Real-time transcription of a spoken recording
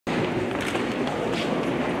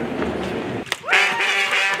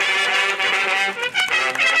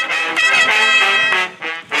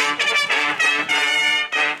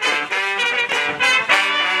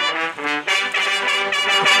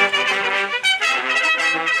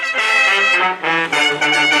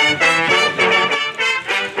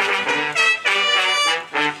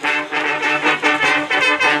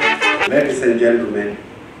gentlemen,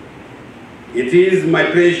 it is my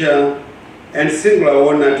pleasure and singular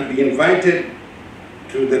honor to be invited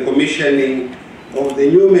to the commissioning of the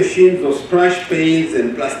new machines of splash paints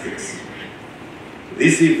and plastics.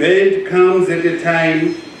 This event comes at a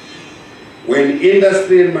time when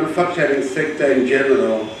industry and manufacturing sector in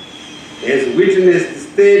general has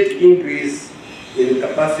witnessed steady increase in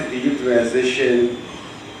capacity utilization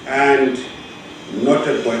and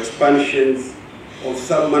notable expansions of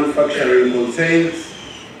some manufacturing concerns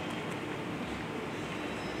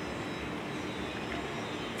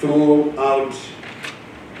throughout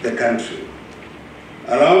the country.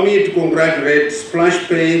 Allow me to congratulate Splash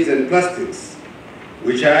Paints and Plastics,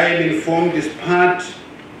 which I am informed is part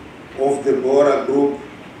of the Bora Group,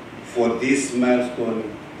 for this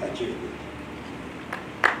milestone achievement.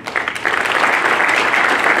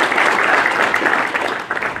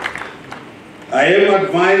 I am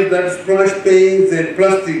advised that Splash Paints and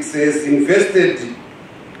Plastics has invested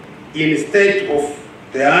in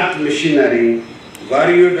state-of-the-art machinery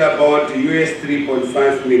valued about US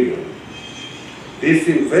 $3.5 million. This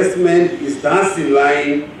investment is thus in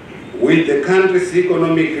line with the country's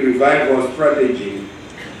economic revival strategy,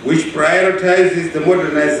 which prioritizes the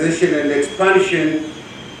modernization and expansion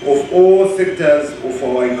of all sectors of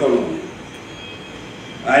our economy.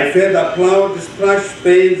 I further applaud Splash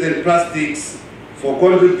Paints and Plastics for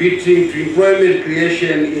contributing to employment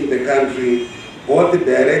creation in the country, both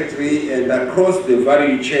directly and across the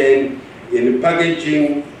value chain in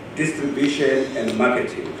packaging, distribution, and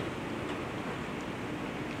marketing.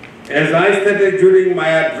 As I stated during my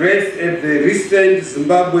address at the recent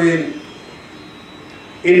Zimbabwe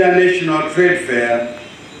International Trade Fair,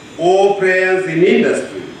 all players in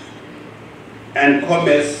industry and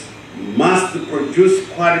commerce must produce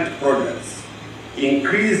quality products,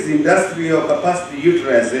 increase industrial capacity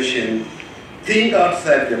utilization, think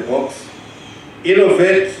outside the box,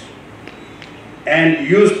 innovate, and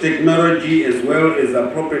use technology as well as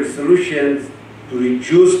appropriate solutions to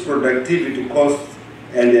reduce productivity costs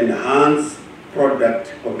and enhance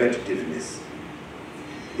product competitiveness.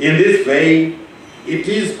 In this vein, it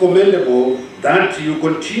is commendable that you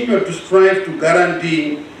continue to strive to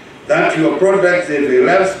guarantee that your products have a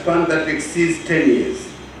lifespan that exceeds 10 years,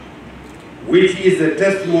 which is a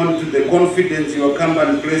testament to the confidence your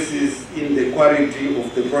company places in the quality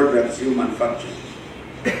of the products you manufacture.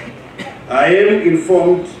 I am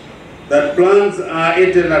informed that plans are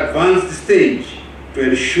at an advanced stage to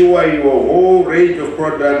ensure your whole range of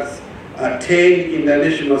products attain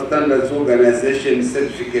International Standards Organization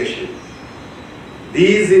certification.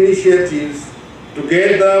 These initiatives,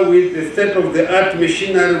 together with the state-of-the-art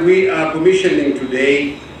machinery we are commissioning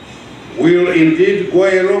today, will indeed go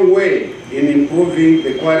a long way in improving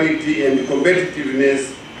the quality and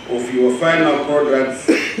competitiveness of your final products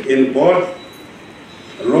in both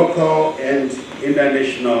local and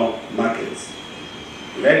international markets.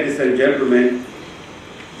 Ladies and gentlemen,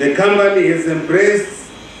 the company has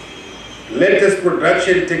embraced latest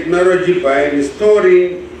production technology by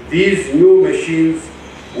installing these new machines,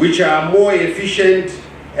 which are more efficient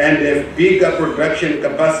and have bigger production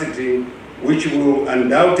capacity, which will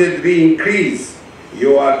undoubtedly increase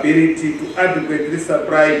your ability to adequately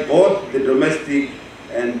supply both the domestic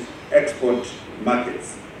and export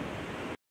markets.